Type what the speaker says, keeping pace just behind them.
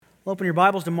Well, open your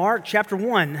Bibles to Mark chapter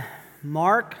 1.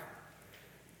 Mark,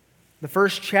 the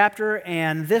first chapter,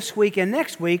 and this week and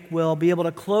next week we'll be able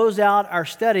to close out our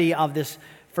study of this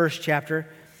first chapter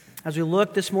as we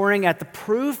look this morning at the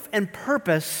proof and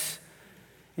purpose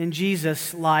in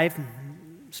Jesus' life,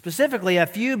 specifically a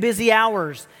few busy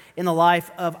hours in the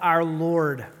life of our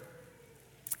Lord.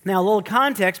 Now, a little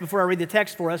context before I read the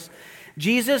text for us.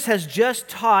 Jesus has just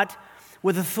taught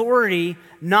with authority,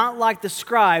 not like the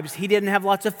scribes. He didn't have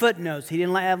lots of footnotes. He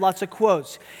didn't have lots of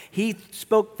quotes. He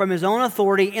spoke from his own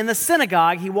authority in the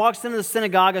synagogue. He walks into the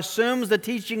synagogue, assumes the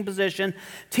teaching position,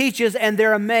 teaches, and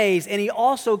they're amazed. And he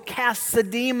also casts a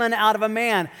demon out of a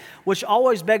man, which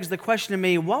always begs the question to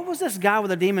me, what was this guy with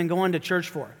a demon going to church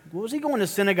for? What was he going to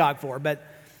synagogue for? But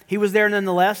he was there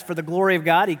nonetheless for the glory of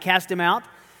God. He cast him out.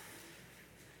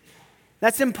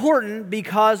 That's important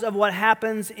because of what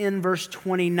happens in verse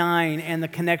 29 and the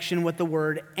connection with the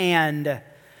word "and."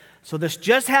 So this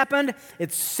just happened.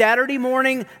 It's Saturday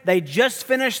morning. They just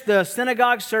finished the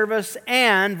synagogue service,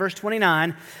 and verse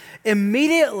 29,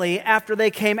 immediately after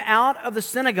they came out of the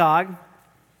synagogue,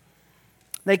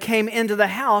 they came into the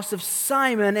house of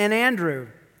Simon and Andrew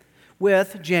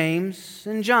with James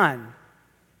and John.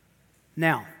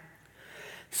 Now,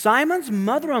 Simon's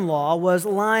mother-in-law was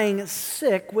lying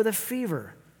sick with a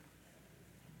fever.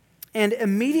 And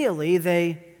immediately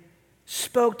they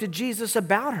spoke to Jesus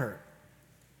about her.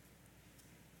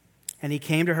 And he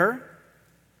came to her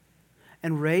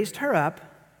and raised her up,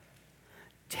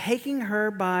 taking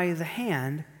her by the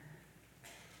hand,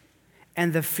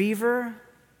 and the fever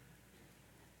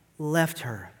left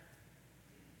her.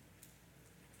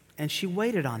 And she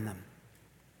waited on them.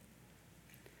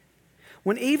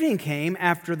 When evening came,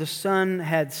 after the sun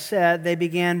had set, they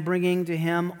began bringing to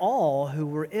him all who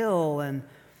were ill and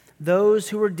those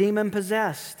who were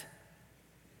demon-possessed.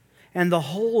 And the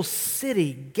whole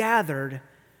city gathered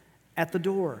at the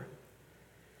door.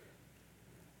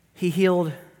 He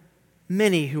healed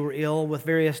many who were ill with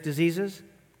various diseases,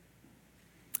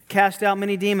 cast out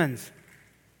many demons,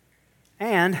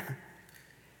 and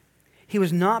he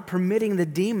was not permitting the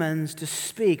demons to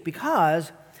speak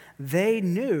because they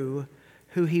knew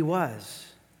who he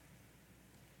was.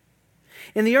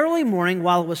 In the early morning,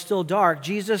 while it was still dark,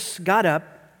 Jesus got up,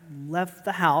 left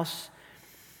the house,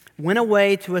 went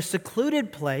away to a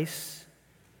secluded place,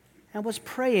 and was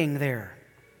praying there.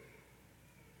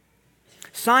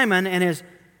 Simon and his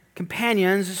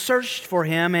companions searched for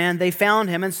him, and they found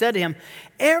him and said to him,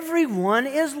 "Everyone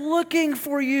is looking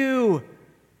for you."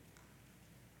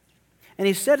 And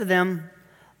he said to them,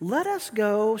 "Let us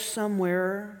go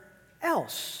somewhere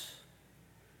else,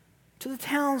 to the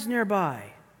towns nearby,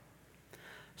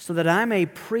 so that I may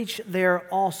preach there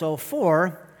also,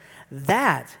 for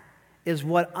that is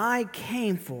what I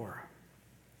came for."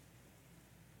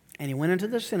 And he went into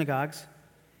the synagogues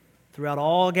throughout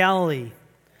all Galilee,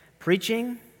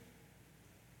 preaching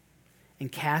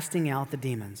and casting out the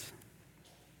demons.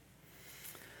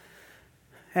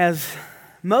 As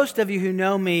most of you who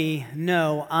know me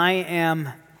know, I am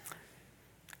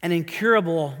an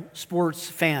incurable sports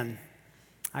fan.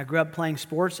 I grew up playing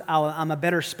sports. I'm a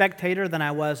better spectator than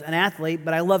I was an athlete,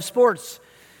 but I love sports.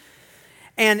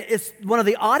 And it's one of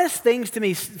the oddest things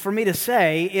for me to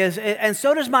say is, and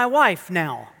so does my wife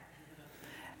now.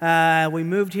 We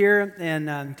moved here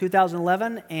in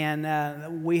 2011,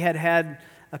 and we had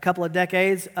a couple of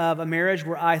decades of a marriage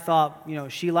where I thought,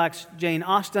 she likes Jane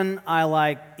Austen, I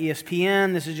like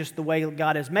ESPN, this is just the way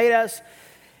God has made us.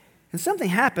 And something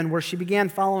happened where she began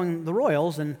following the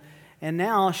Royals, and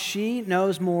now she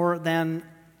knows more than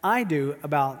I do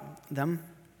about them.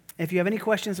 If you have any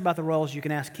questions about the Royals, you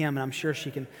can ask Kim, and I'm sure she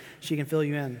can fill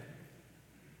you in.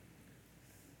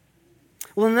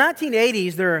 Well, in the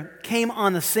 1980s, there came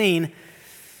on the scene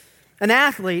an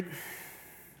athlete,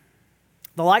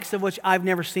 the likes of which I've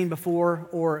never seen before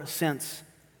or since.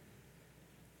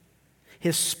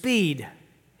 His speed,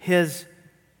 his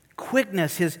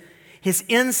quickness, his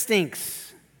instincts,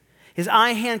 his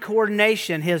eye-hand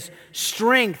coordination, his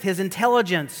strength, his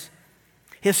intelligence,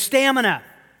 his stamina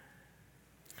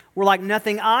were like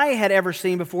nothing I had ever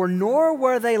seen before, nor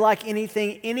were they like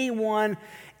anything anyone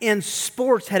in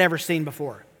sports had ever seen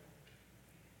before.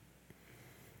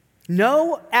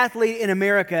 No athlete in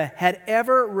America had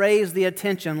ever raised the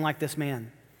attention like this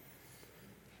man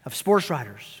of sports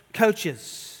writers,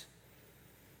 coaches.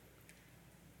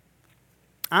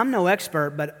 I'm no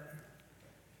expert, but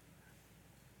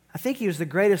I think he was the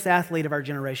greatest athlete of our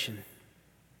generation.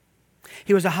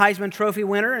 He was a Heisman Trophy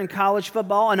winner in college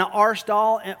football and an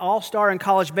all-star in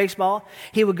college baseball.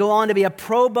 He would go on to be a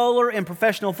Pro Bowler in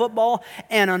professional football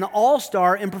and an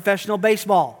all-star in professional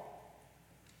baseball.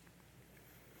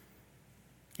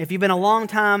 If you've been a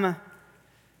long-time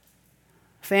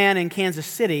fan in Kansas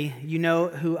City, you know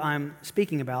who I'm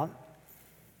speaking about.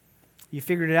 You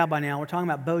figured it out by now. We're talking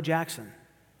about Bo Jackson.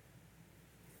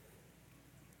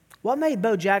 What made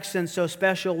Bo Jackson so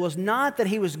special was not that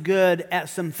he was good at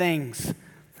some things.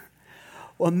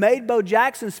 What made Bo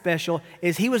Jackson special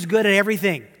is he was good at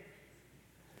everything.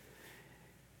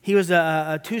 He was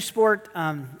a two-sport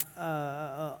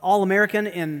All-American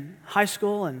in high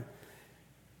school and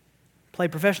played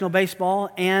professional baseball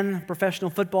and professional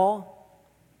football.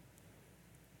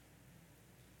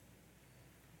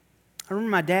 I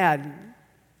remember my dad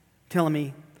telling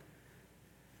me,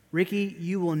 Ricky,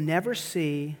 you will never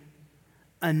see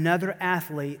another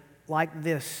athlete like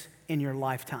this in your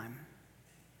lifetime.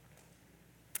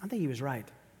 I think he was right.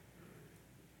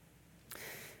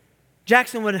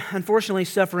 Jackson would unfortunately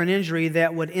suffer an injury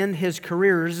that would end his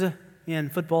careers in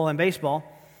football and baseball,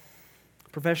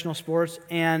 professional sports,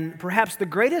 and perhaps the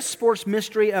greatest sports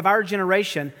mystery of our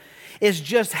generation is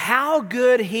just how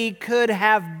good he could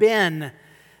have been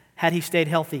had he stayed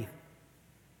healthy.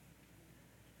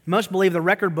 Most believe the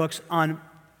record books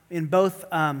in both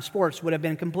sports would have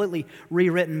been completely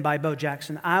rewritten by Bo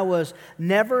Jackson. I was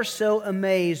never so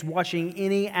amazed watching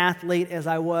any athlete as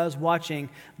I was watching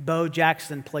Bo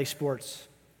Jackson play sports.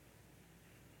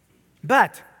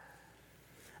 But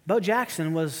Bo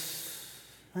Jackson was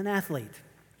an athlete,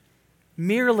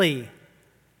 merely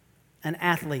an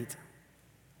athlete.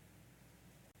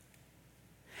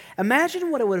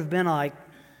 Imagine what it would have been like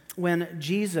when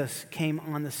Jesus came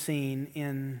on the scene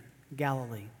in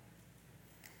Galilee.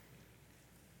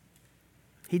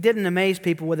 He didn't amaze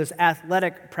people with his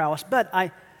athletic prowess, but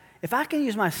if I can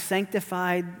use my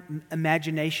sanctified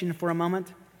imagination for a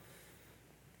moment,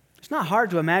 it's not hard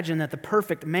to imagine that the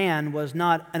perfect man was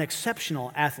not an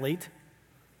exceptional athlete.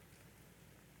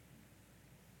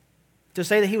 To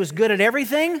say that he was good at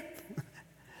everything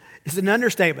is an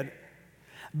understatement.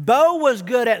 Bo was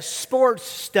good at sports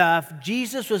stuff.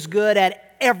 Jesus was good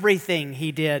at everything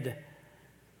he did.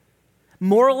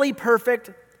 Morally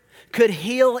perfect, could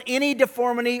heal any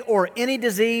deformity or any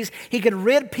disease. He could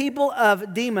rid people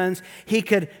of demons. He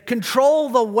could control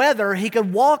the weather. He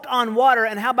could walk on water.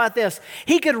 And how about this?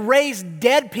 He could raise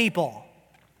dead people.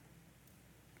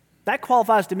 That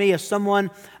qualifies to me as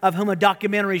someone of whom a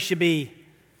documentary should be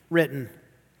written.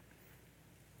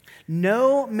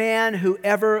 No man who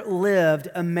ever lived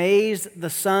amazed the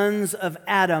sons of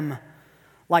Adam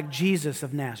like Jesus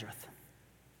of Nazareth.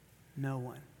 No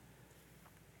one.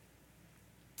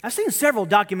 I've seen several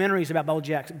documentaries about Bo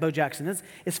Jackson.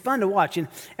 It's fun to watch. And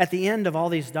at the end of all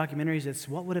these documentaries, it's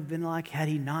what would have been like had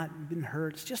he not been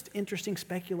hurt. It's just interesting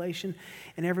speculation.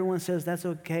 And everyone says that's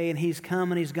okay. And he's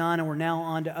come and he's gone. And we're now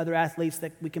on to other athletes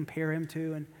that we compare him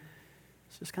to. And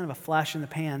it's just kind of a flash in the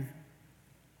pan.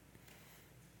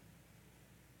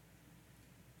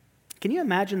 Can you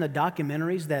imagine the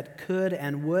documentaries that could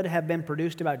and would have been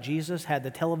produced about Jesus had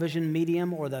the television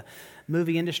medium or the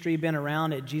movie industry been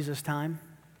around at Jesus' time?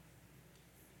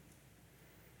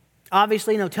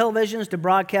 Obviously, no televisions to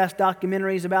broadcast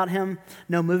documentaries about him,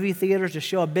 no movie theaters to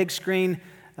show a big screen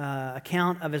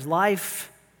account of his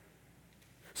life.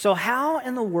 So how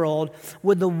in the world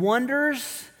would the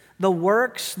wonders, the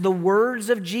works, the words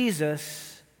of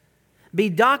Jesus be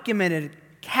documented,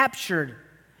 captured?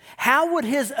 How would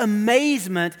his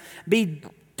amazement be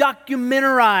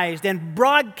documentarized and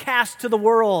broadcast to the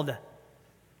world?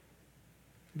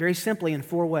 Very simply in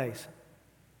 4 ways.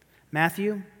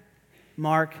 Matthew,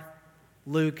 Mark,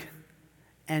 Luke,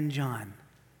 and John.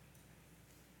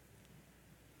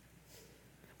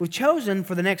 We've chosen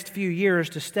for the next few years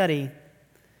to study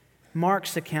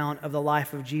Mark's account of the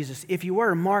life of Jesus. If you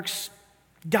were, Mark's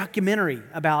documentary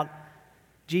about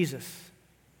Jesus.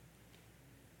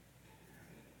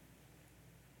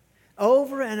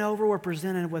 Over and over we're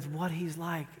presented with what he's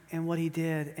like and what he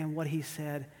did and what he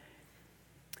said.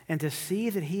 And to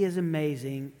see that he is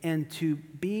amazing and to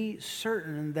be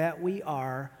certain that we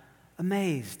are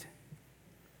amazed.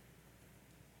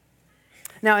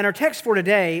 Now, in our text for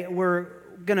today, we're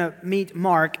going to meet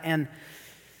Mark and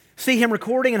see him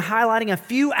recording and highlighting a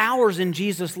few hours in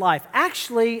Jesus' life.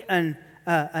 Actually, an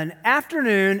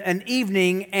afternoon, an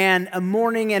evening, and a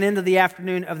morning and into the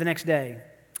afternoon of the next day.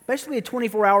 Basically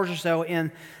 24 hours or so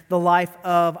in the life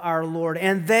of our Lord.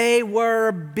 And they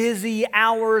were busy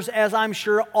hours, as I'm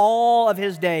sure all of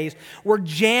his days were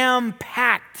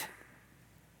jam-packed.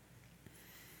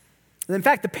 In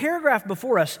fact, the paragraph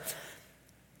before us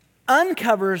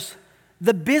uncovers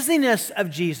the busyness of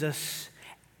Jesus,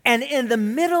 and in the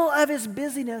middle of his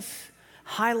busyness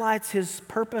highlights his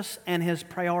purpose and his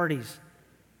priorities.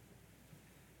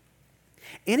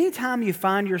 Anytime you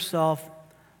find yourself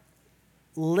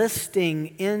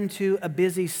listing into a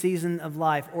busy season of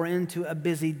life or into a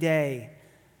busy day,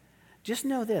 just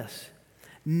know this: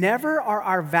 never are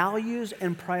our values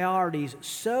and priorities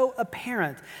so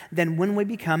apparent than when we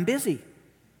become busy.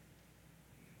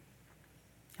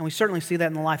 And we certainly see that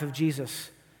in the life of Jesus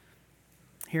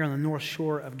here on the north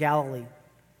shore of Galilee.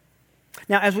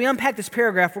 Now, as we unpack this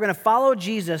paragraph, we're going to follow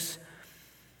Jesus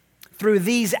through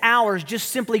these hours just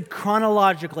simply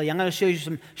chronologically. I'm going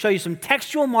to show you some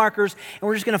textual markers, and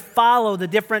we're just going to follow the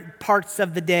different parts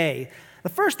of the day. The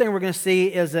first thing we're going to see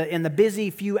is in the busy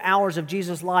few hours of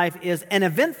Jesus' life is an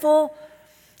eventful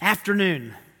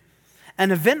afternoon.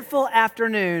 An eventful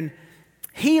afternoon,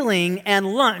 healing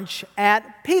and lunch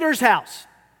at Peter's house.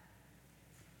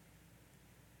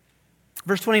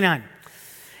 Verse 29.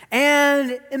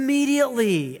 And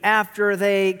immediately after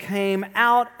they came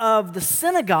out of the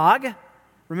synagogue,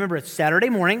 remember it's Saturday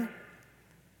morning,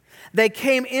 they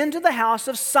came into the house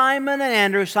of Simon and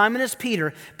Andrew. Simon is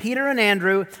Peter, Peter and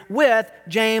Andrew, with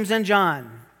James and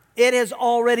John. It has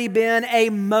already been a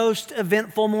most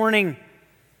eventful morning.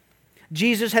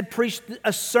 Jesus had preached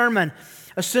a sermon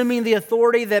assuming the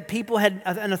authority that people had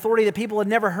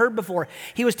never heard before.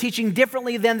 He was teaching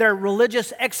differently than their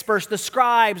religious experts, the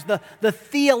scribes, the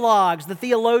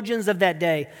theologians of that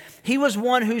day. He was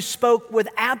one who spoke with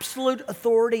absolute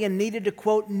authority and needed to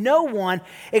quote no one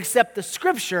except the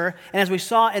Scripture. And as we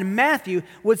saw in Matthew,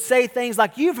 would say things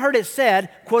like, "You've heard it said,"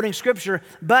 quoting Scripture,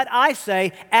 "but I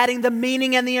say," adding the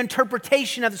meaning and the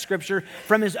interpretation of the Scripture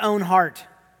from his own heart.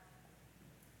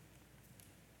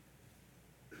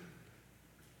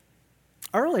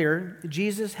 Earlier,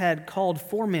 Jesus had called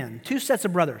 4 men, 2 sets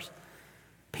of brothers,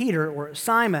 Peter or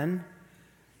Simon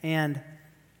and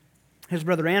his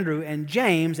brother Andrew, and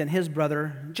James and his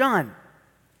brother John.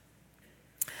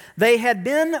 They had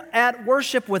been at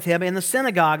worship with him in the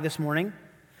synagogue this morning.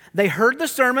 They heard the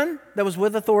sermon that was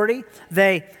with authority.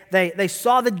 They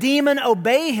saw the demon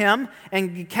obey him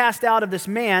and cast out of this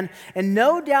man, and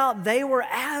no doubt they were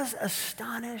as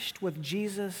astonished with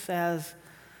Jesus as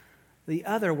the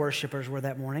other worshipers were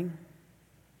that morning.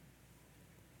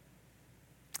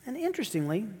 And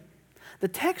interestingly, the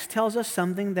text tells us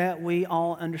something that we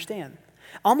all understand.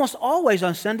 Almost always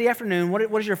on Sunday afternoon, what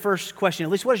is your first question?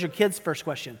 At least what is your kid's first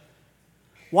question?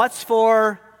 What's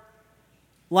for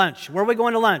lunch? Where are we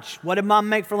going to lunch? What did Mom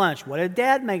make for lunch? What did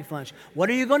Dad make for lunch? What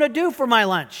are you going to do for my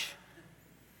lunch?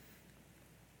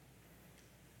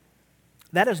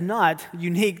 That is not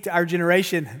unique to our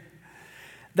generation.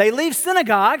 They leave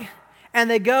synagogue and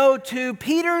they go to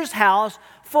Peter's house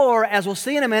for, as we'll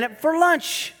see in a minute, for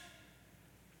lunch.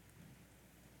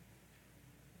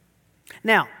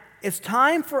 Now, it's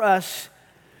time for us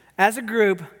as a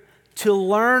group to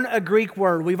learn a Greek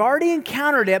word. We've already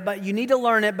encountered it, but you need to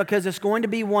learn it because it's going to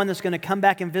be one that's going to come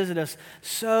back and visit us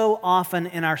so often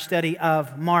in our study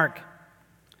of Mark. I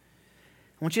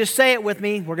want you to say it with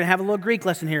me. We're going to have a little Greek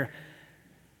lesson here.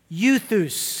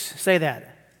 Euthus. Say that.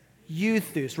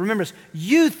 Euthus. Remember this.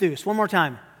 Euthus. One more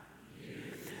time.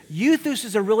 Euthus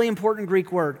is a really important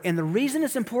Greek word. And the reason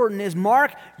it's important is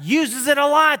Mark uses it a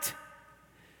lot.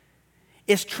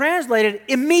 It's translated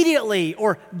immediately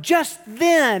or just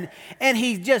then. And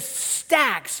he just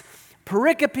stacks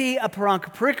pericope upon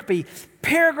pericope,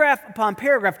 paragraph upon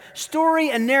paragraph, story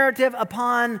and narrative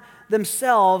upon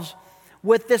themselves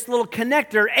with this little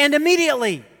connector. And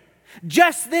immediately.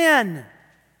 Just then.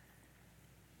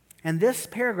 And this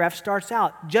paragraph starts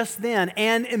out just then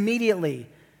and immediately.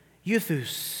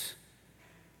 Euthus.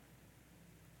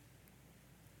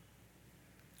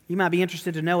 You might be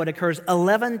interested to know it occurs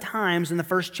 11 times in the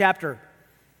first chapter,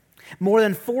 more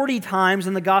than 40 times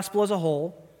in the gospel as a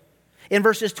whole. In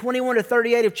verses 21 to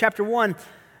 38 of chapter 1,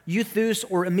 euthus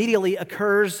or immediately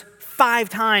occurs 5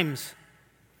 times.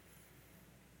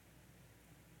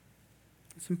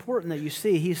 It's important that you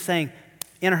see he's saying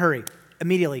in a hurry,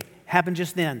 immediately, happened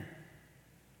just then.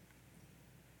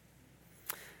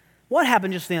 What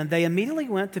happened just then? They immediately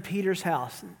went to Peter's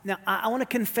house. Now, I want to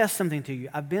confess something to you.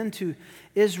 I've been to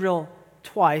Israel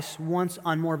twice, once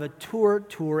on more of a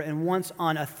tour, and once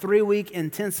on a 3-week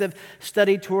intensive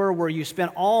study tour where you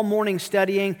spent all morning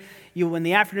studying. In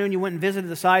the afternoon, you went and visited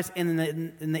the sites, and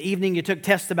in the evening, you took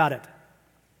tests about it.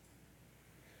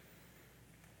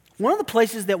 One of the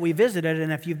places that we visited,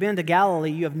 and if you've been to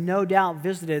Galilee, you have no doubt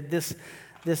visited this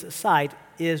site,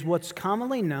 is what's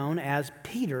commonly known as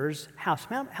Peter's house.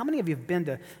 How many of you have been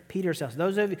to Peter's house?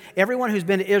 Everyone who's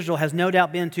been to Israel has no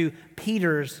doubt been to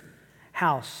Peter's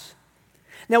house.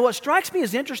 Now, what strikes me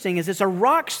as interesting is it's a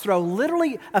rock's throw,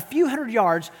 literally a few hundred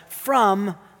yards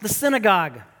from the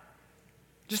synagogue.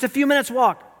 Just a few minutes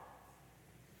walk.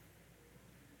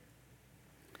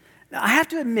 Now, I have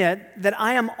to admit that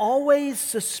I am always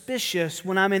suspicious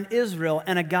when I'm in Israel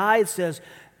and a guide says,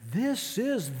 this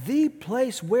is the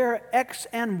place where X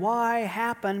and Y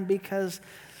happen, because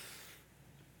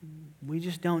we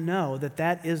just don't know that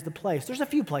that is the place. There's a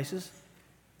few places.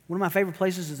 One of my favorite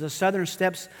places is the southern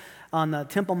steps on the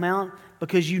Temple Mount,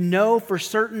 because you know for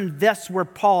certain that's where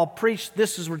Paul preached,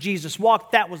 this is where Jesus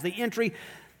walked, that was the entry.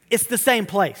 It's the same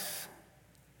place.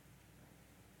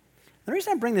 The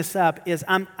reason I bring this up is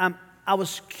I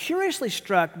was curiously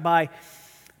struck by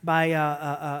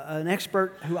an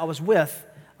expert who I was with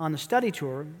on the study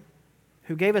tour,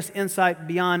 who gave us insight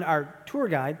beyond our tour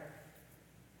guide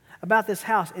about this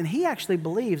house. And he actually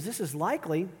believes this is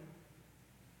likely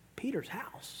Peter's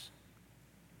house.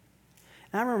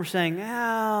 And I remember saying,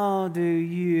 how do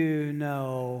you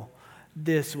know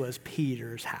this was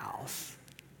Peter's house?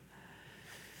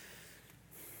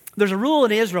 There's a rule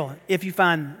in Israel: if you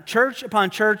find church upon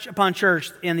church upon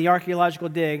church in the archaeological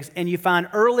digs, and you find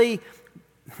early,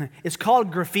 it's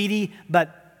called graffiti,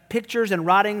 but pictures and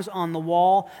writings on the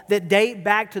wall that date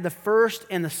back to the 1st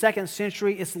and the 2nd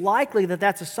century, it's likely that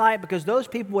that's a site, because those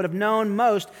people would have known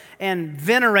most and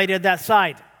venerated that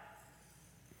site.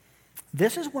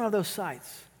 This is one of those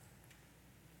sites.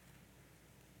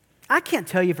 I can't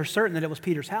tell you for certain that it was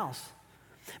Peter's house,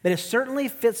 but it certainly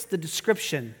fits the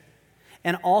description.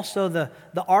 And also the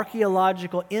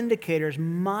archaeological indicators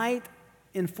might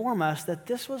inform us that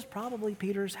this was probably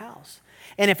Peter's house.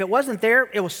 And if it wasn't there,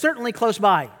 it was certainly close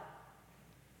by.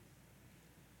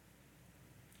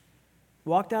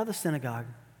 Walked out of the synagogue,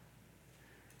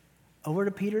 over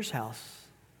to Peter's house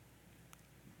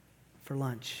for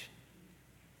lunch.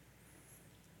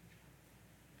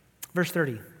 Verse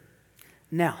 30.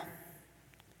 Now,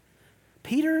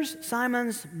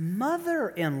 Simon's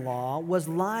mother-in-law was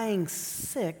lying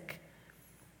sick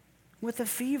with a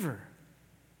fever.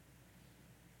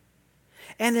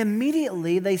 And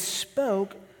immediately they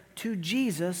spoke to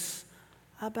Jesus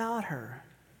about her.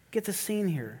 Get the scene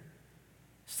here.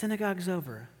 Synagogue's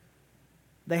over.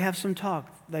 They have some talk.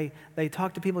 They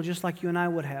talk to people just like you and I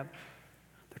would have.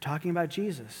 They're talking about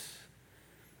Jesus.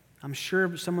 I'm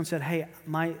sure someone said, hey,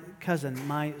 my cousin,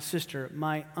 my sister,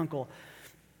 my uncle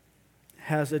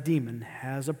has a demon,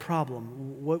 has a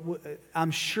problem.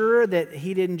 I'm sure that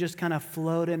he didn't just kind of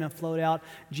float in and float out.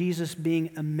 Jesus,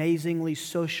 being amazingly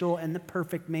social and the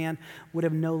perfect man, would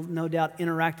have no doubt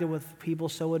interacted with people.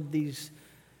 So would these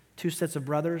two sets of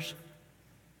brothers.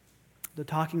 The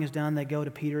talking is done. They go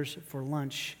to Peter's for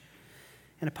lunch.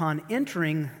 And upon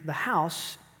entering the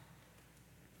house,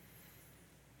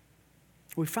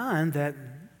 we find that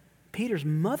Peter's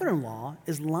mother-in-law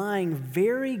is lying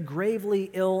very gravely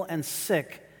ill and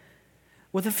sick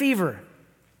with a fever.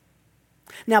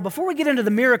 Now, before we get into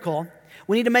the miracle,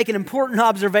 we need to make an important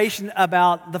observation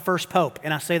about the first pope,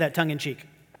 and I say that tongue-in-cheek.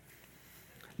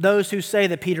 Those who say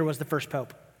that Peter was the first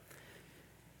pope.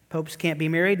 Popes can't be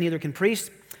married, neither can priests.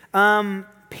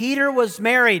 Peter was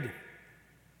married,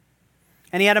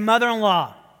 and he had a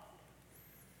mother-in-law.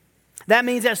 That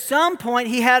means at some point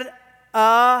he had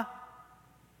a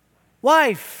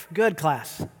wife. Good,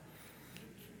 class.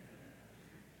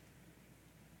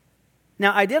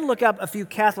 Now, I did look up a few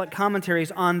Catholic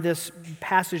commentaries on this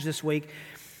passage this week,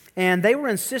 and they were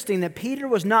insisting that Peter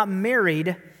was not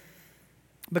married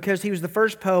because he was the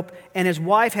first pope, and his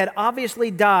wife had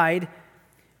obviously died,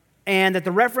 and that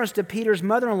the reference to Peter's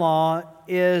mother-in-law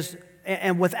is,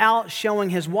 and without showing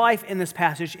his wife in this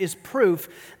passage, is proof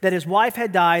that his wife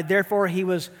had died, therefore he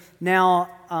was now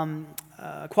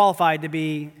qualified to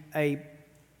be a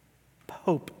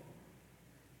pope.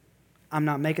 I'm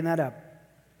not making that up.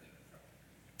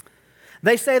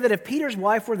 They say that if Peter's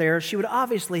wife were there, she would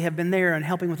obviously have been there and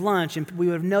helping with lunch, and we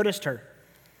would have noticed her.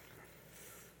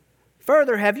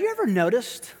 Further, have you ever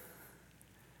noticed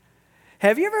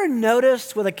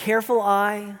with a careful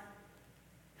eye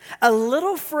a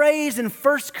little phrase in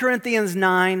 1 Corinthians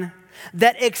 9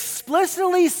 that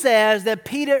explicitly says that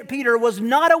Peter was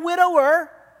not a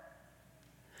widower?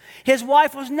 His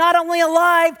wife was not only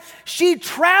alive, she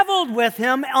traveled with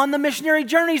him on the missionary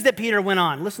journeys that Peter went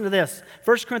on. Listen to this.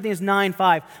 1 Corinthians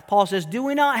 9:5. Paul says, "Do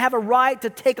we not have a right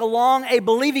to take along a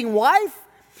believing wife,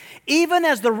 even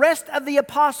as the rest of the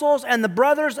apostles and the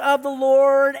brothers of the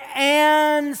Lord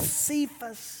and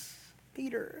Cephas?"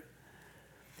 Peter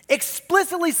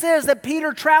explicitly says that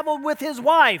Peter traveled with his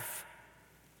wife.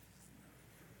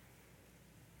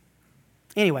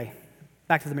 Anyway,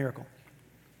 back to the miracle.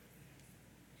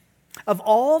 Of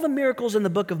all the miracles in the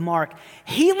book of Mark,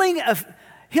 healing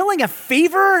a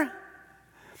fever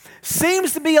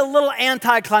seems to be a little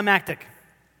anticlimactic.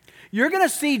 You're going to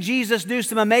see Jesus do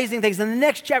some amazing things in the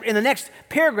next chapter, in the next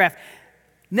paragraph.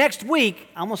 Next week,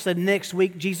 I almost said next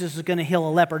week, Jesus is going to heal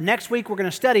a leper. Next week, we're going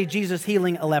to study Jesus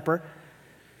healing a leper.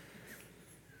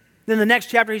 Then the next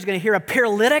chapter, he's going to heal a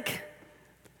paralytic.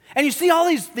 And you see all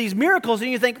these miracles and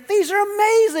you think, these are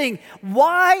amazing.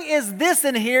 Why is this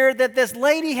in here that this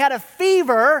lady had a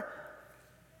fever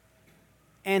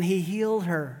and he healed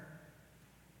her?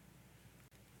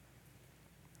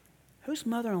 Whose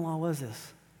mother-in-law was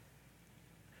this?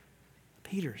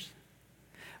 Peter's.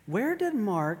 Where did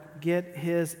Mark get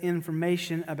his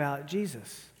information about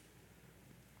Jesus?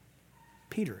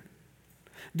 Peter.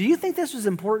 Do you think this was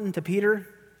important to Peter?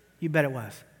 You bet it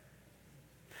was.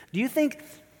 Do you think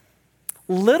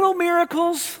little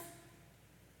miracles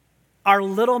are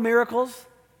little miracles?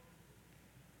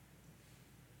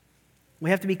 We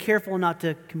have to be careful not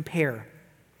to compare.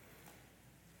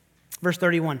 Verse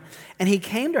 31, and he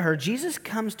came to her, Jesus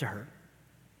comes to her,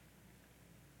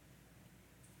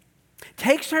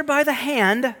 takes her by the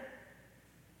hand,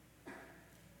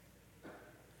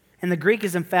 and the Greek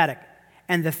is emphatic,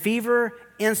 and the fever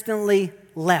instantly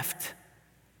left.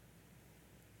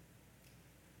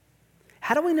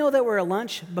 How do we know that we're at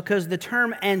lunch? Because the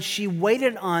term, and she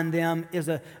waited on them, is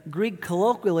a Greek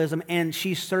colloquialism, and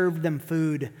she served them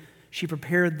food. She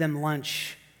prepared them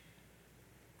lunch.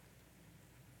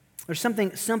 There's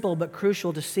something simple but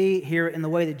crucial to see here in the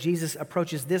way that Jesus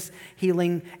approaches this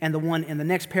healing and the one in the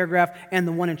next paragraph and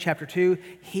the one in chapter 2.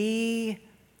 He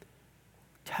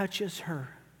touches her.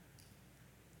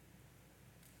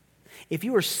 If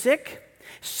you were sick,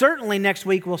 certainly next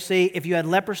week we'll see if you had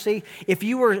leprosy. If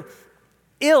you were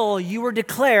ill, you were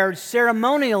declared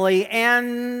ceremonially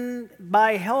and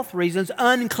by health reasons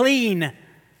unclean.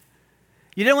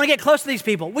 You didn't want to get close to these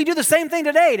people. We do the same thing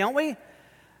today, don't we?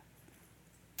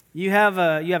 You have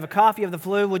a cough, you have the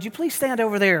flu. Would you please stand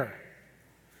over there?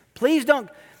 Please don't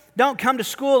come to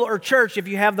school or church if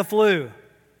you have the flu.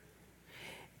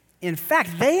 In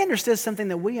fact, they understood something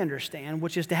that we understand,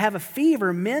 which is to have a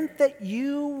fever meant that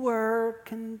you were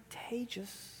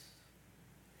contagious.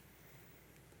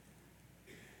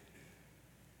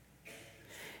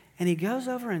 And he goes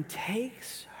over and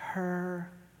takes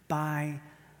her by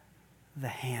the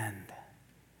hand.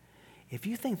 If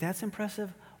you think that's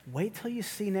impressive, wait till you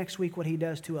see next week what he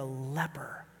does to a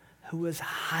leper who is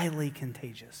highly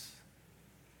contagious.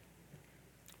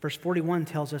 Verse 41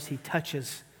 tells us he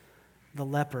touches the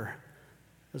leper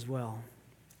as well.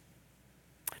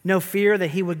 No fear that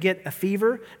he would get a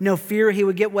fever. No fear he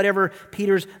would get whatever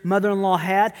Peter's mother-in-law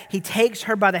had. He takes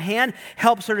her by the hand,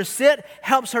 helps her to sit,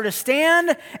 helps her to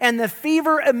stand, and the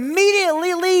fever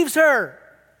immediately leaves her.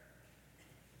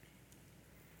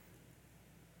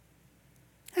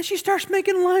 And she starts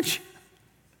making lunch.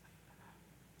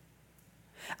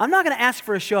 I'm not going to ask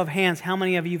for a show of hands how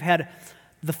many of you have had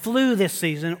the flu this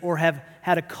season or have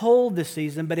had a cold this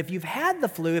season, but if you've had the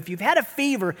flu, if you've had a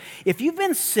fever, if you've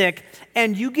been sick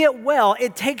and you get well,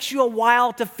 it takes you a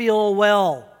while to feel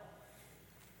well.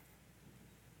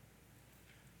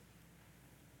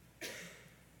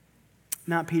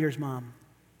 Not Peter's mom.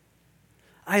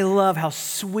 I love how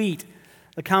sweet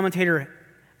the commentator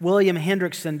William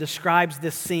Hendrickson describes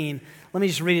this scene. Let me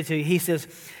just read it to you. He says,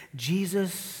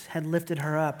 Jesus had lifted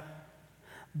her up,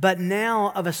 but now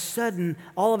all of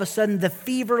a sudden, the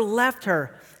fever left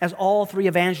her, as all three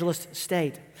evangelists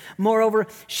state. Moreover,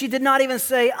 she did not even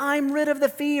say, I'm rid of the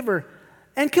fever,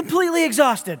 and completely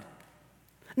exhausted.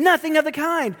 Nothing of the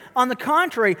kind. On the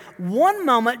contrary, one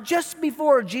moment just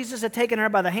before Jesus had taken her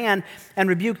by the hand and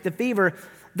rebuked the fever,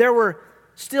 there were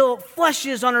still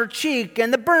flushes on her cheek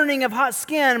and the burning of hot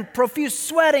skin, profuse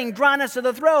sweating, dryness of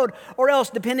the throat, or else,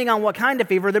 depending on what kind of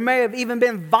fever, there may have even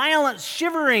been violent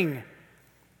shivering.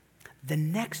 The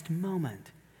next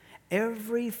moment,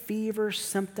 every fever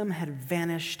symptom had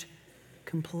vanished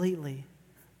completely.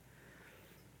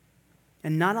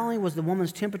 And not only was the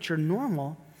woman's temperature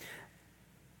normal,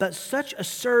 but such a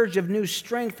surge of new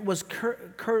strength was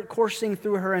coursing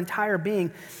through her entire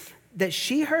being that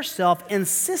she herself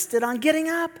insisted on getting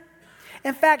up.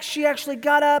 In fact, she actually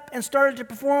got up and started to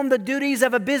perform the duties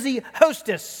of a busy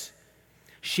hostess.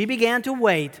 She began to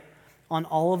wait on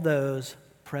all of those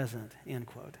present, end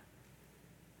quote.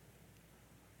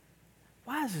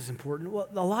 Why is this important? Well,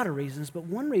 a lot of reasons, but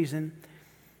one reason,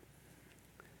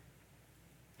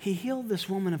 he healed this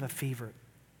woman of a fever.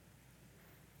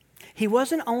 He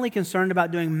wasn't only concerned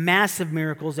about doing massive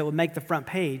miracles that would make the front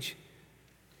page.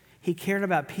 He cared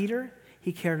about Peter.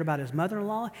 He cared about his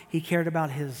mother-in-law. He cared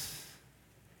about his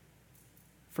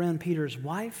friend Peter's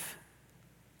wife.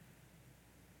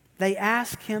 They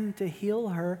asked him to heal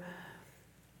her.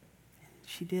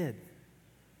 She did.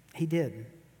 He did.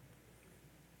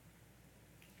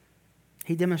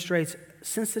 He demonstrates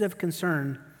sensitive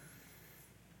concern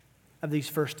of these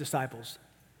first disciples.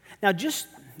 Now,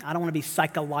 I don't want to be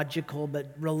psychological,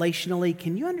 but relationally,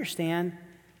 can you understand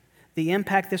the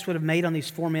impact this would have made on these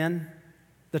four men?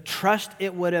 The trust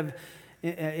it would have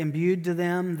imbued to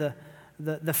them,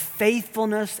 the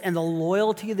faithfulness and the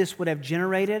loyalty this would have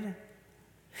generated?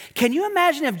 Can you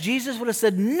imagine if Jesus would have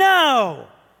said, "No,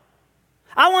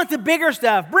 I want the bigger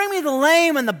stuff. Bring me the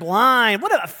lame and the blind.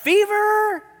 What a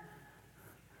fever."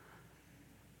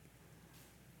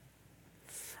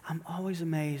 I'm always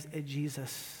amazed at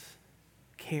Jesus'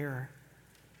 care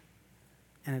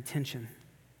and attention.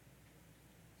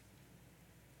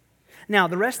 Now,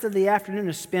 the rest of the afternoon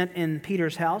is spent in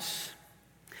Peter's house,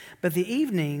 but the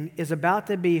evening is about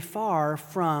to be far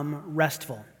from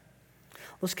restful.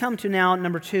 Let's come to now,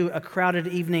 number 2, a crowded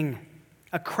evening.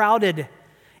 A crowded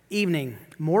evening.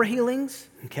 More healings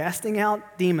and casting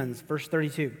out demons. Verse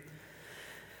 32.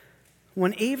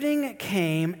 When evening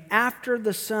came after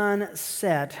the sun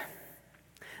set,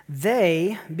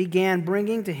 they began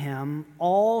bringing to him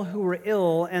all who were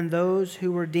ill and those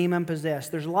who were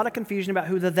demon-possessed. There's a lot of confusion about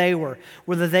who the they were.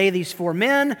 Were the they these four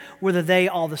men? Were the they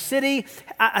all the city?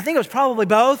 I think it was probably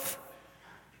both.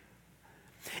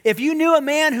 If you knew a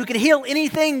man who could heal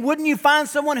anything, wouldn't you find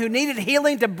someone who needed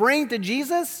healing to bring to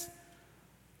Jesus?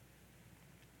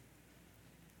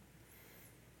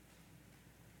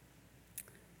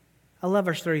 I love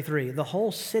verse 33. The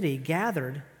whole city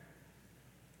gathered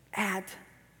at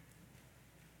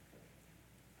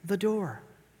the door.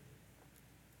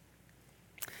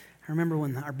 I remember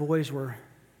when our boys were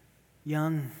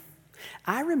young.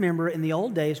 I remember in the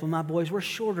old days when my boys were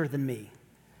shorter than me.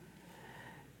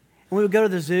 And we would go to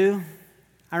the zoo.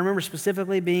 I remember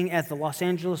specifically being at the Los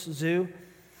Angeles Zoo,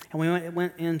 and we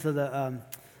went into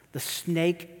the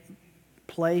snake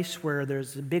place where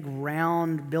there's a big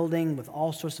round building with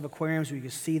all sorts of aquariums where you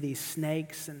could see these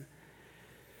snakes. And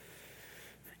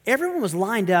everyone was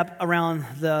lined up around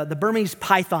the Burmese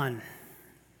python.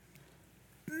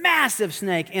 Massive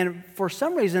snake. And for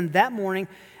some reason that morning,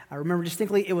 I remember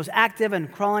distinctly, it was active and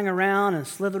crawling around and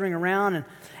slithering around.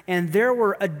 And there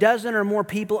were a dozen or more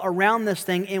people around this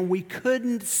thing, and we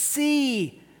couldn't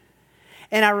see.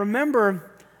 And I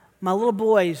remember my little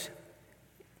boys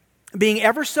being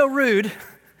ever so rude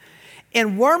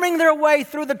and worming their way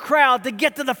through the crowd to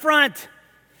get to the front.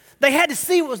 They had to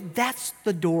see that's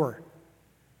the door.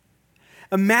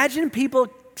 Imagine people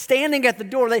standing at the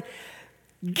door. They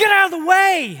get out of the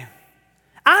way.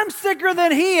 I'm sicker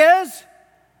than he is.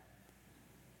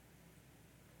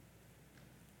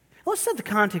 Let's set the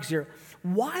context here.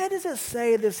 Why does it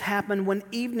say this happened when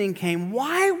evening came?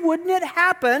 Why wouldn't it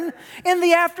happen in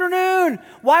the afternoon?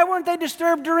 Why weren't they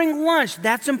disturbed during lunch?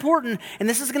 That's important. And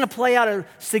this is going to play out a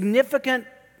significant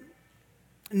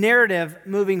narrative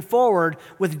moving forward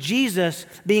with Jesus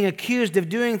being accused of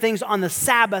doing things on the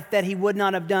Sabbath that he would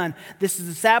not have done. This is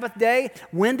the Sabbath day.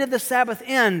 When did the Sabbath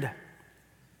end?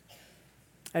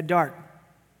 At dark.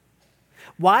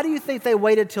 Why do you think they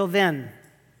waited till then?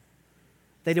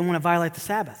 They didn't want to violate the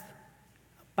Sabbath.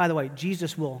 By the way,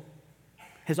 Jesus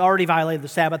has already violated the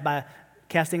Sabbath by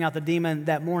casting out the demon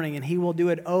that morning, and he will do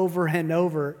it over and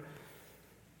over.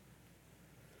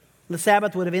 The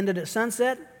Sabbath would have ended at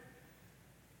sunset.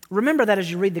 Remember that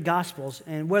as you read the Gospels,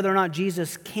 and whether or not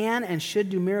Jesus can and should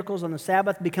do miracles on the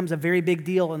Sabbath becomes a very big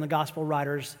deal in the Gospel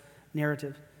writer's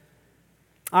narrative.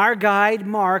 Our guide,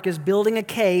 Mark, is building a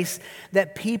case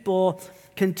that people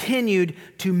continued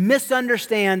to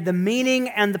misunderstand the meaning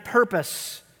and the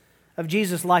purpose of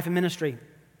Jesus' life and ministry.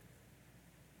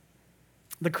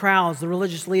 The crowds, the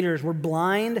religious leaders were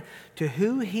blind to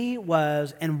who he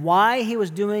was and why he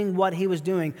was doing what he was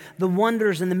doing, the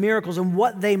wonders and the miracles and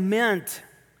what they meant.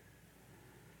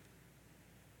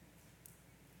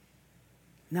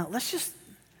 Now,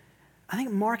 I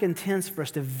think Mark intends for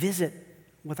us to visit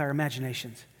with our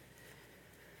imaginations.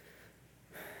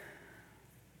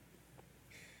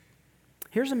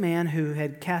 Here's a man who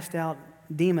had cast out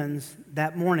demons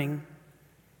that morning,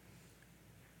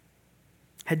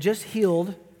 had just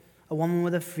healed a woman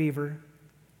with a fever.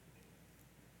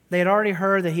 They had already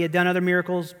heard that he had done other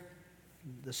miracles.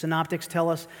 The synoptics tell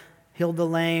us, healed the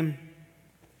lame,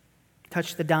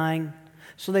 touched the dying.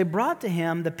 So they brought to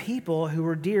him the people who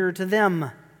were dear to them.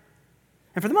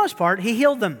 And for the most part, he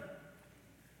healed them.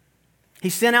 He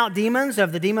sent out demons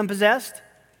of the demon-possessed.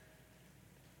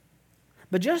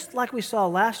 But just like we saw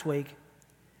last week,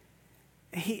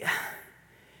 he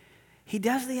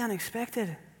does the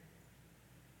unexpected.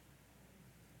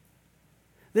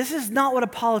 This is not what a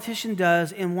politician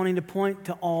does in wanting to point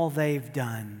to all they've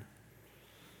done.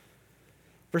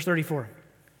 Verse 34.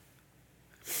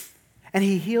 And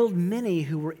he healed many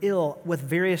who were ill with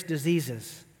various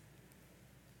diseases.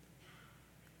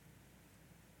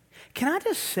 Can I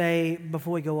just say,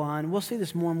 before we go on, we'll see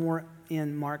this more and more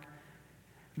in Mark,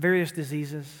 various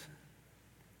diseases.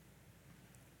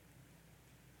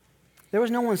 There was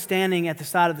no one standing at the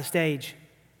side of the stage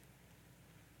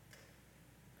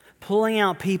pulling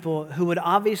out people who would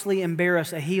obviously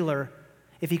embarrass a healer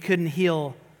if he couldn't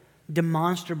heal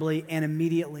demonstrably and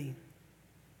immediately.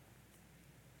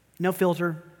 No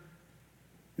filter,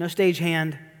 no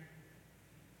stagehand.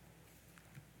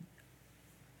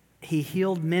 He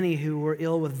healed many who were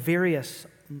ill with various,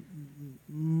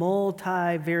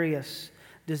 multivarious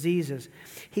diseases.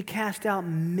 He cast out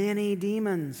many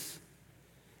demons.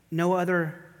 No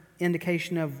other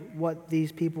indication of what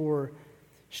these people were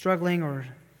struggling or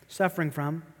suffering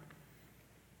from.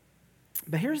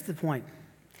 But here's the point.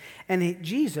 And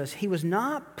Jesus, he was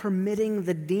not permitting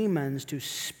the demons to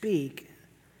speak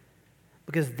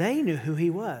because they knew who he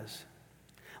was.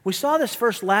 We saw this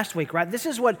first last week, right? This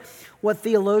is what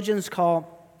theologians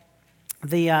call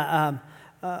the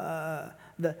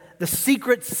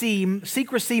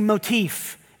secrecy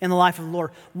motif in the life of the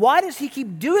Lord. Why does he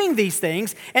keep doing these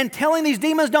things and telling these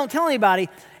demons, don't tell anybody?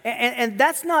 And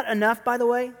that's not enough, by the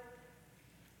way.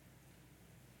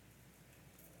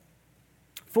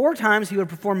 4 times he would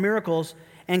perform miracles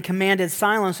and commanded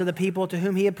silence of the people to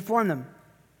whom he had performed them.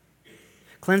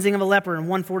 Cleansing of a leper in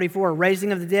 144,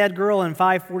 raising of the dead girl in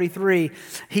 543,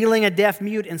 healing a deaf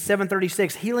mute in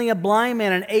 736, healing a blind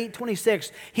man in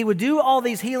 826. He would do all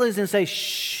these healings and say,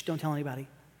 shh, don't tell anybody.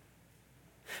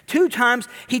 2 times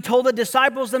he told the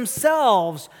disciples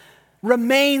themselves,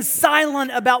 remain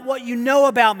silent about what you know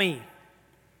about me.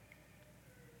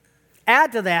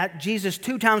 Add to that, Jesus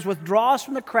 2 times withdraws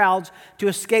from the crowds to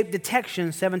escape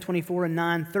detection, 724 and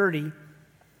 930,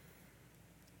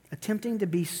 attempting to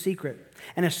be secret.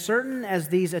 And as certain as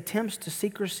these attempts to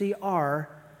secrecy are,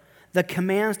 the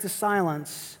commands to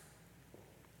silence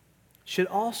should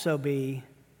also be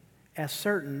as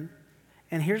certain.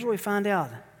 And here's what we find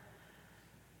out.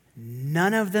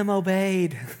 None of them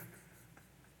obeyed.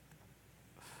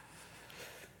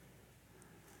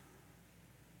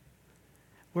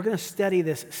 We're going to study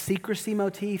this secrecy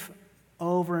motif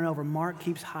over and over. Mark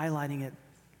keeps highlighting it.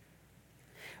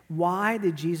 Why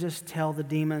did Jesus tell the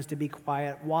demons to be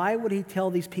quiet? Why would he tell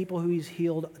these people who he's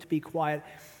healed to be quiet?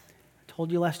 I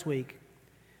told you last week.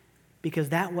 Because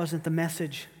that wasn't the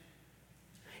message.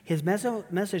 His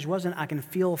message wasn't, I can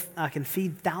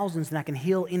feed thousands and I can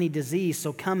heal any disease,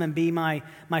 so come and be my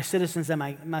citizens and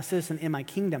my citizen in my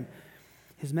kingdom.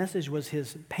 His message was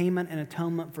his payment and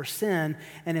atonement for sin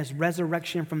and his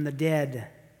resurrection from the dead.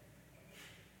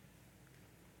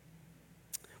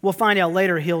 We'll find out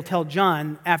later he'll tell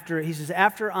John, after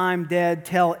I'm dead,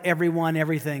 tell everyone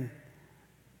everything.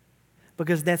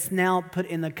 Because that's now put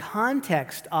in the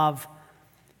context of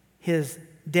his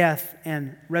death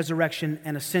and resurrection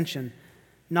and ascension,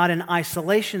 not in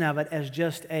isolation of it as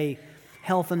just a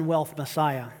health and wealth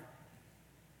Messiah.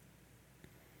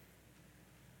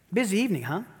 Busy evening,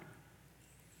 huh?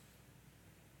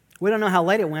 We don't know how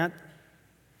late it went,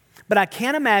 but I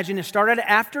can't imagine it started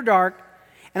after dark,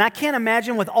 and I can't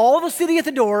imagine with all the city at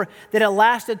the door that it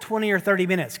lasted 20 or 30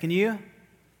 minutes. Can you?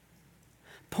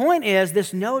 Point is,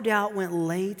 this no doubt went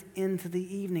late into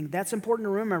the evening. That's important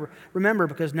to remember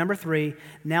because number 3,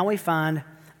 now we find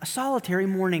a solitary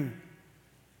morning.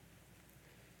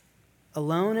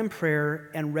 Alone in prayer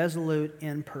and resolute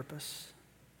in purpose.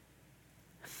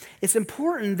 It's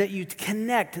important that you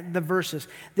connect the verses.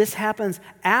 This happens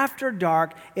after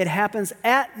dark. It happens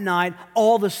at night.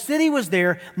 All the city was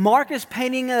there. Mark is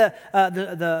painting the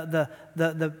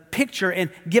picture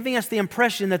and giving us the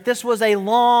impression that this was a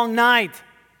long night.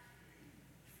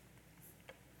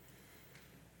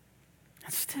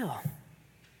 And still,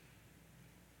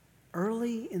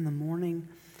 early in the morning,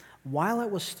 while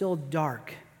it was still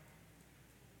dark,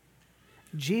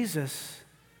 Jesus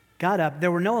got up. There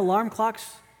were no alarm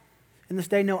clocks in this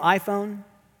day, no iPhone.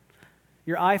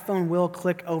 Your iPhone will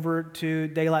click over to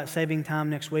daylight saving time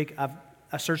next week.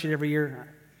 I search it every year.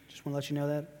 I just want to let you know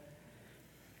that.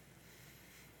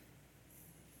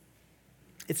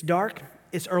 It's dark.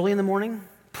 It's early in the morning.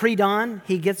 Pre-dawn,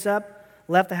 he gets up,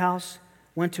 left the house,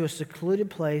 went to a secluded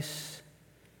place,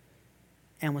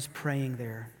 and was praying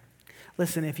there.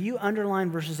 Listen, if you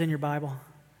underline verses in your Bible,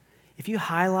 if you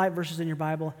highlight verses in your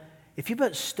Bible, if you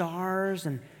put stars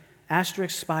and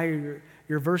asterisks by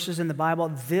your verses in the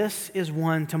Bible, this is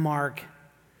one to mark.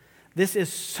 This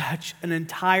is such an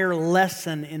entire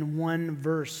lesson in one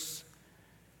verse.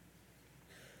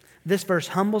 This verse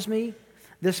humbles me.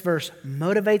 This verse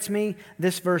motivates me.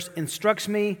 This verse instructs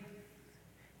me.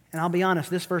 And I'll be honest,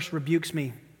 this verse rebukes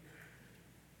me.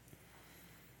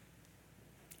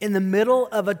 In the middle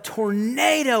of a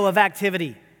tornado of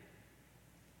activity,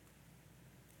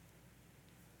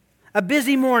 a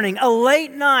busy morning, a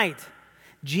late night,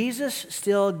 Jesus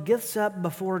still gets up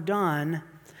before dawn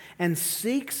and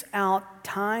seeks out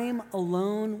time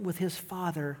alone with his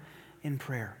Father in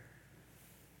prayer.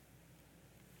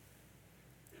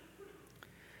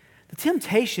 The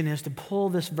temptation is to pull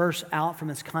this verse out from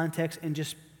its context and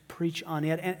just preach on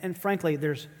it. And frankly,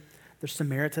 there's some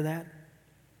merit to that.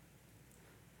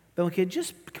 But can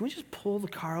we just pull the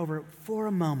car over for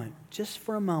a moment, just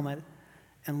for a moment,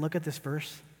 and look at this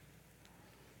verse?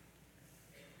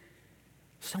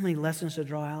 So many lessons to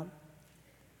draw out.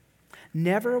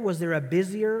 Never was there a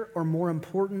busier or more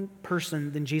important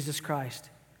person than Jesus Christ.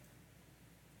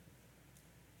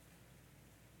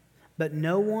 But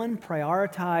no one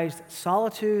prioritized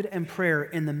solitude and prayer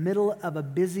in the middle of a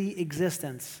busy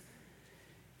existence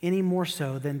any more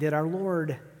so than did our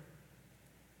Lord.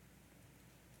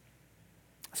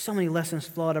 So many lessons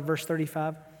flow out of verse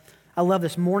 35. I love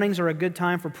this. Mornings are a good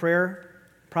time for prayer,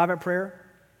 private prayer.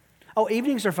 Oh,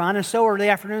 evenings are fine, and so are the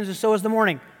afternoons, and so is the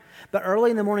morning. But early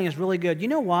in the morning is really good. You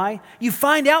know why? You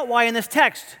find out why in this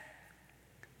text.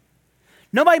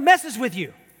 Nobody messes with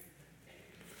you.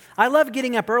 I love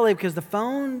getting up early because the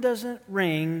phone doesn't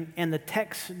ring and the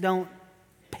texts don't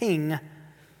ping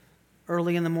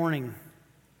early in the morning.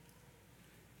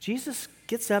 Jesus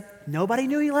gets up. Nobody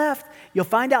knew he left. You'll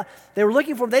find out. They were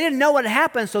looking for him. They didn't know what had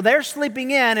happened, so they're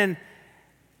sleeping in, and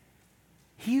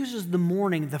he uses the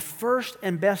morning, the first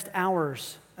and best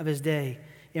hours of his day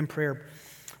in prayer.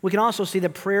 We can also see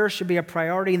that prayer should be a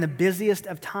priority in the busiest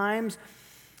of times.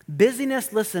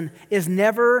 Busyness, listen, is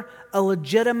never a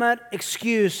legitimate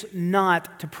excuse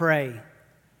not to pray.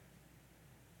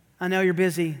 I know you're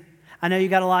busy. I know you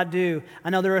got a lot to do. I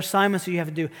know there are assignments that you have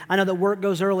to do. I know that work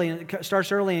goes early and it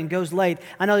starts early and goes late.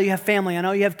 I know that you have family. I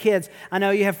know you have kids. I know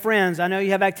you have friends. I know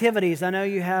you have activities. I know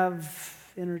you have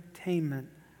entertainment.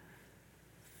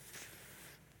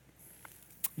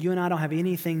 You and I don't have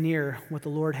anything near what the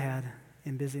Lord had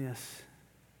in busyness.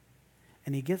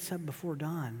 And he gets up before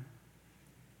dawn,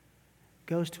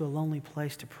 goes to a lonely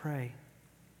place to pray.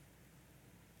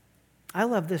 I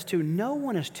love this too. No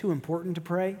one is too important to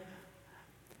pray.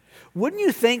 Wouldn't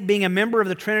you think, being a member of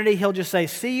the Trinity, he'll just say,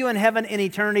 see you in heaven in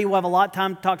eternity, we'll have a lot of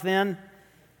time to talk then?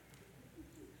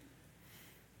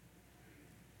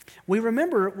 We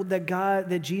remember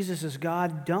that Jesus is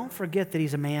God. Don't forget that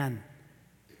he's a man.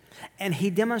 And he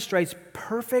demonstrates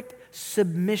perfect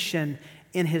submission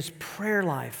in his prayer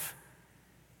life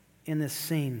in this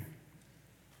scene.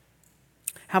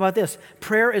 How about this?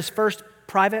 Prayer is first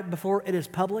private before it is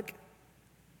public.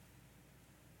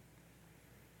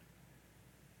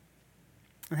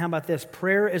 And how about this?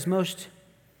 Prayer is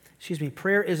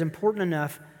important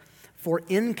enough for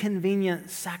inconvenient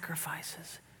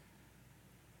sacrifices.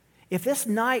 If this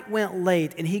night went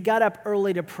late and he got up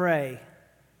early to pray,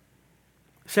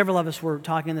 several of us were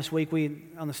talking this week, we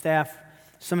on the staff,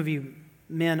 some of you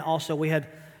men also, we had,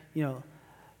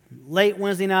 late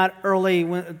Wednesday night, early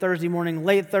Thursday morning,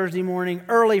 late Thursday morning,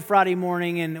 early Friday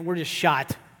morning, and we're just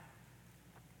shot.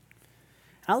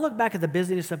 I look back at the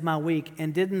busyness of my week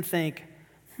and didn't think,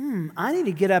 I need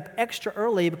to get up extra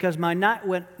early because my night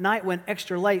went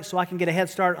extra late so I can get a head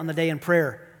start on the day in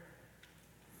prayer.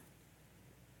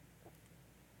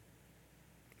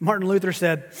 Martin Luther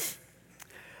said,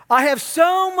 I have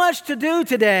so much to do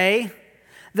today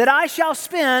that I shall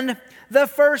spend the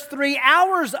first 3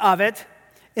 hours of it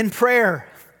in prayer.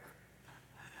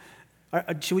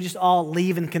 Should we just all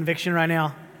leave in conviction right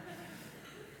now?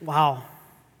 Wow.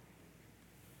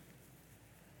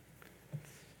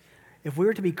 If we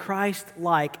were to be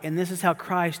Christ-like, and this is how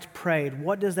Christ prayed,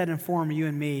 what does that inform you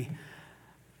and me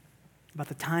about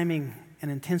the timing and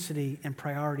intensity and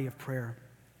priority of prayer?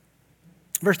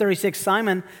 Verse 36,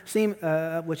 Simon,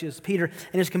 which is Peter,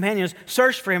 and his companions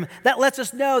searched for him. That lets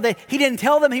us know that he didn't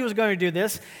tell them he was going to do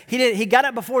this. He got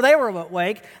up before they were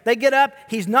awake. They get up.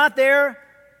 He's not there.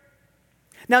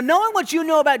 Now, knowing what you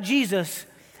know about Jesus,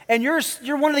 and you're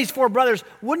one of these 4 brothers,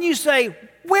 wouldn't you say,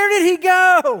 where did he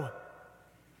go?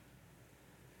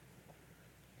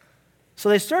 So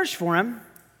they searched for him,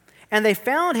 and they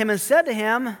found him and said to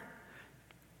him,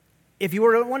 if you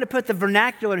were to want to put the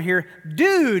vernacular in here,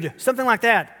 dude, something like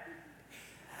that.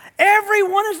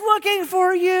 Everyone is looking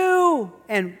for you.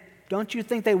 And don't you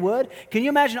think they would? Can you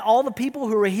imagine all the people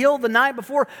who were healed the night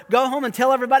before go home and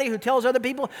tell everybody, who tells other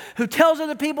people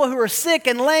who are sick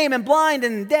and lame and blind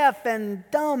and deaf and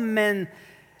dumb, and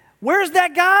where's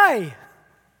that guy?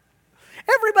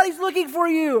 Everybody's looking for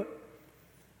you.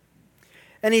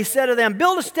 And he said to them,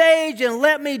 build a stage and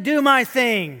let me do my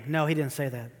thing. No, he didn't say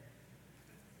that.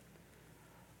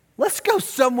 Let's go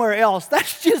somewhere else.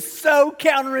 That's just so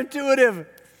counterintuitive.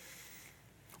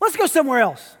 Let's go somewhere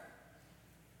else.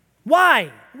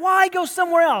 Why? Why go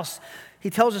somewhere else?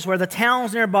 He tells us where the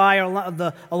towns nearby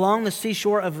are along the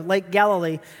seashore of Lake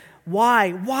Galilee.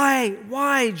 Why?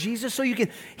 Why, Jesus? So you can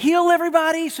heal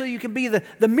everybody? So you can be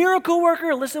the miracle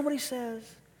worker? Listen to what he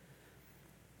says.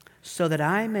 So that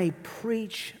I may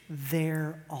preach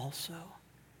there also.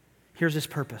 Here's his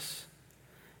purpose.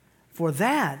 For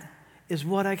that is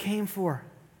what I came for.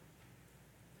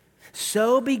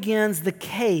 So begins the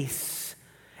case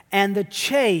and the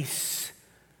chase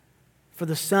for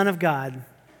the Son of God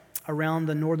around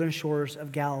the northern shores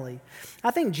of Galilee.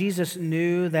 I think Jesus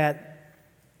knew that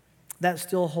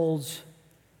still holds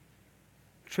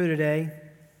true today.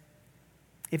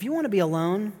 If you want to be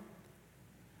alone,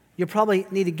 you'll probably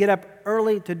need to get up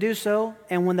early to do so.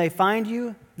 And when they find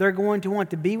you, they're going to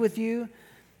want to be with you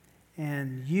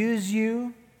and use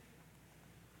you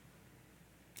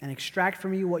and extract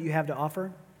from you what you have to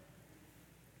offer.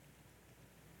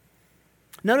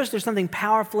 Notice there's something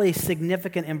powerfully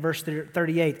significant in verse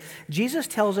 38. Jesus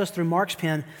tells us through Mark's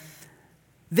pen,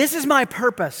 this is my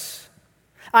purpose.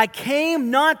 I came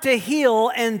not to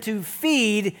heal and to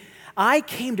feed. I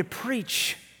came to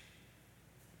preach.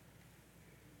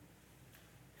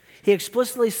 He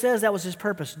explicitly says that was his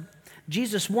purpose.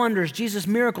 Jesus' wonders, Jesus'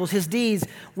 miracles, his deeds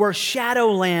were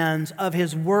shadowlands of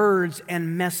his words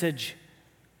and message.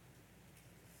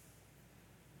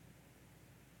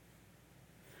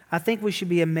 I think we should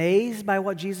be amazed by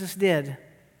what Jesus did,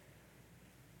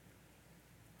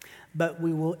 but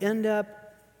we will end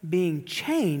up being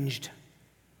changed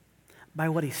by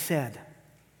what he said.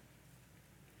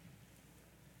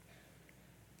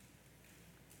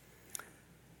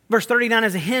 Verse 39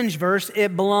 is a hinge verse.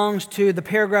 It belongs to the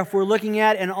paragraph we're looking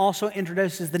at and also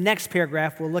introduces the next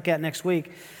paragraph we'll look at next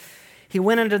week. He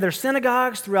went into their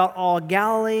synagogues throughout all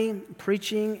Galilee,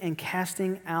 preaching and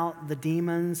casting out the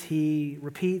demons. He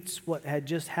repeats what had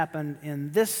just happened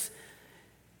in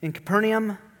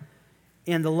Capernaum,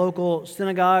 in the local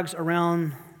synagogues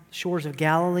around the shores of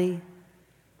Galilee,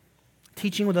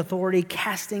 teaching with authority,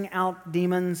 casting out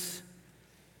demons.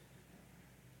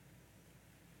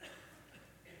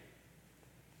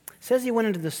 It says he went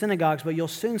into the synagogues, but you'll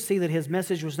soon see that his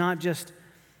message was not just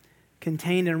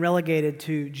contained and relegated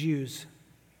to Jews.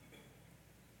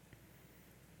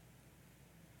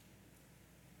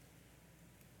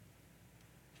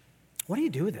 What do you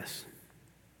do with this?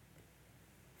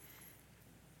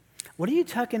 What do you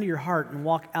tuck into your heart and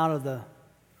walk out of the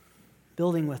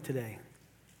building with today?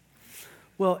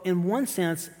 Well, in one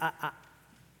sense,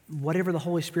 whatever the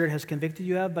Holy Spirit has convicted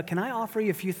you of, but can I offer you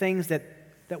a few things that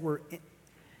were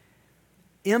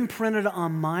imprinted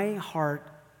on my heart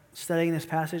studying this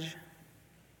passage?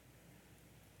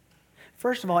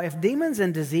 First of all, if demons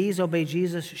and disease obey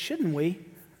Jesus, shouldn't we?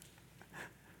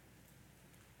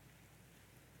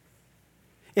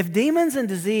 If demons and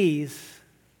disease,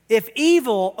 if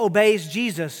evil obeys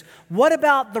Jesus, what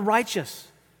about the righteous?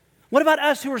 What about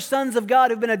us who are sons of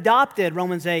God who've been adopted,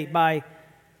 Romans 8, by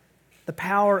the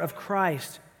power of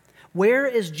Christ? Where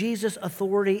is Jesus'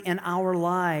 authority in our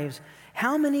lives?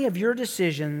 How many of your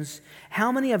decisions,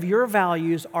 how many of your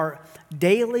values are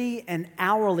daily and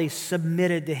hourly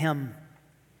submitted to Him?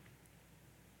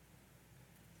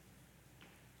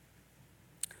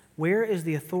 Where is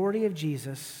the authority of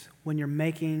Jesus when you're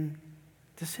making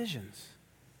decisions?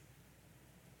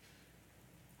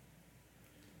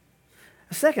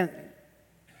 A second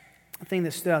thing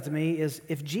that stood out to me is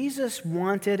if Jesus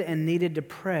wanted and needed to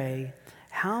pray,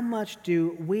 how much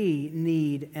do we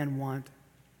need and want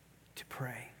to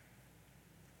pray?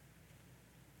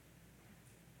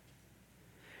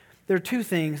 There are two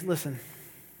things, listen,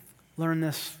 learn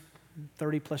this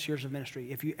 30 plus years of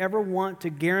ministry. If you ever want to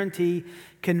guarantee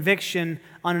conviction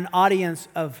on an audience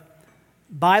of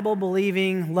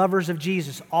Bible-believing lovers of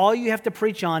Jesus, all you have to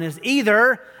preach on is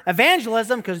either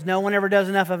evangelism, because no one ever does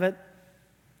enough of it,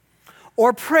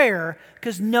 or prayer,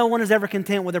 because no one is ever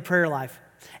content with their prayer life.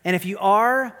 And if you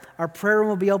are, our prayer room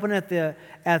will be open at the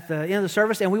end of the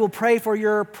service, and we will pray for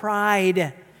your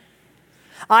pride.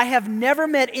 I have never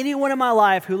met anyone in my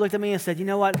life who looked at me and said, you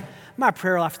know what, my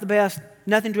prayer life's the best,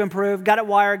 nothing to improve, got it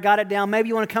wired, got it down, maybe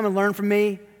you want to come and learn from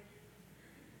me.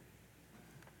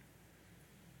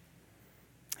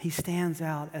 He stands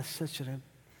out as such an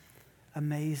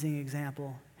amazing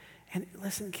example. And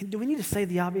listen, do we need to say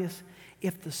the obvious?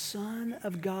 If the Son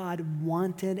of God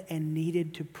wanted and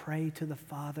needed to pray to the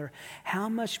Father, how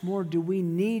much more do we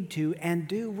need to and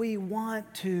do we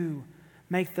want to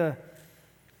make the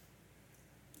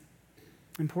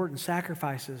important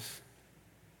sacrifices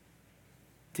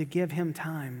to give Him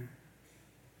time.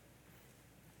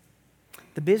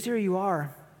 The busier you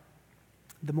are,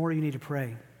 the more you need to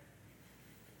pray.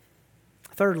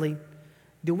 Thirdly,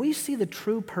 do we see the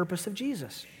true purpose of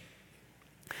Jesus?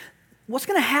 What's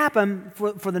going to happen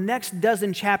for the next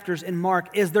dozen chapters in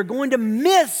Mark is they're going to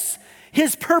miss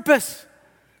His purpose.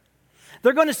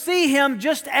 They're going to see Him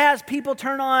just as people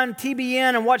turn on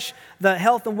TBN and watch the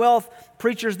health and wealth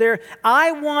preachers there.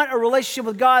 I want a relationship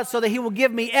with God so that He will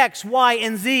give me X, Y,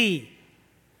 and Z.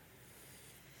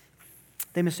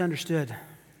 They misunderstood.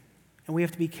 And we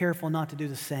have to be careful not to do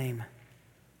the same.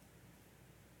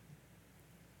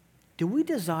 Do we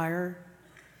desire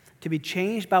to be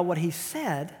changed by what He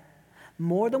said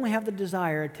more than we have the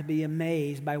desire to be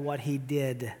amazed by what He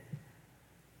did?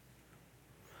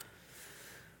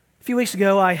 A few weeks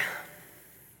ago, I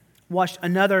watched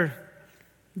another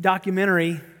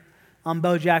documentary on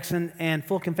Bo Jackson, and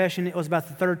full confession, it was about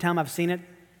the third time I've seen it.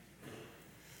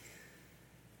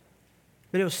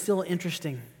 But it was still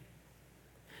interesting.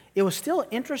 It was still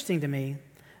interesting to me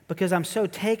because I'm so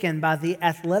taken by the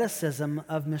athleticism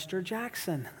of Mr.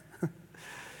 Jackson.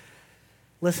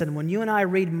 Listen, when you and I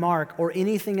read Mark or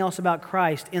anything else about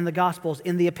Christ in the Gospels,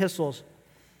 in the epistles,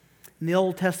 in the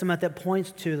Old Testament that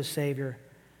points to the Savior,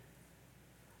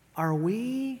 are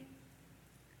we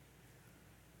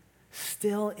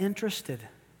still interested?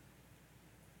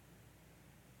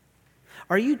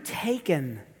 Are you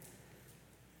taken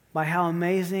by how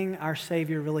amazing our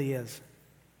Savior really is?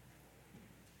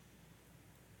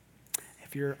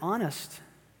 If you're honest,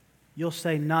 you'll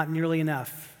say not nearly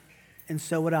enough, and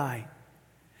so would I.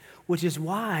 Which is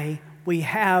why we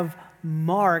have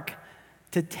Mark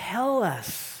to tell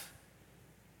us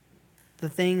the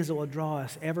things that will draw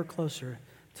us ever closer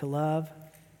to love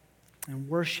and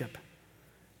worship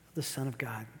the Son of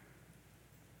God.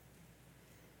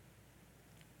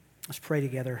 Let's pray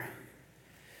together.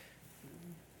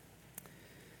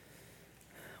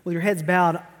 With your heads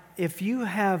bowed, if you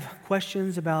have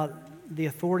questions about the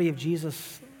authority of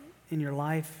Jesus in your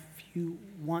life, if you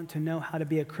want to know how to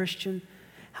be a Christian,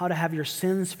 how to have your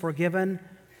sins forgiven,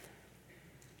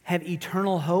 have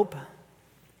eternal hope,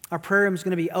 our prayer room is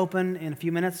going to be open in a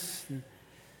few minutes.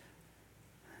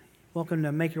 Welcome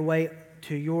to make your way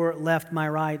to your left, my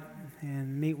right,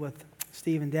 and meet with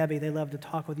Steve and Debbie. They love to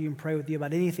talk with you and pray with you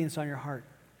about anything that's on your heart.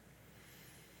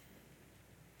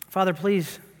 Father,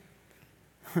 please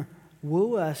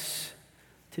woo us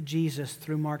to Jesus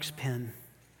through Mark's pen.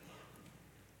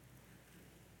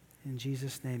 In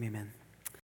Jesus' name, amen.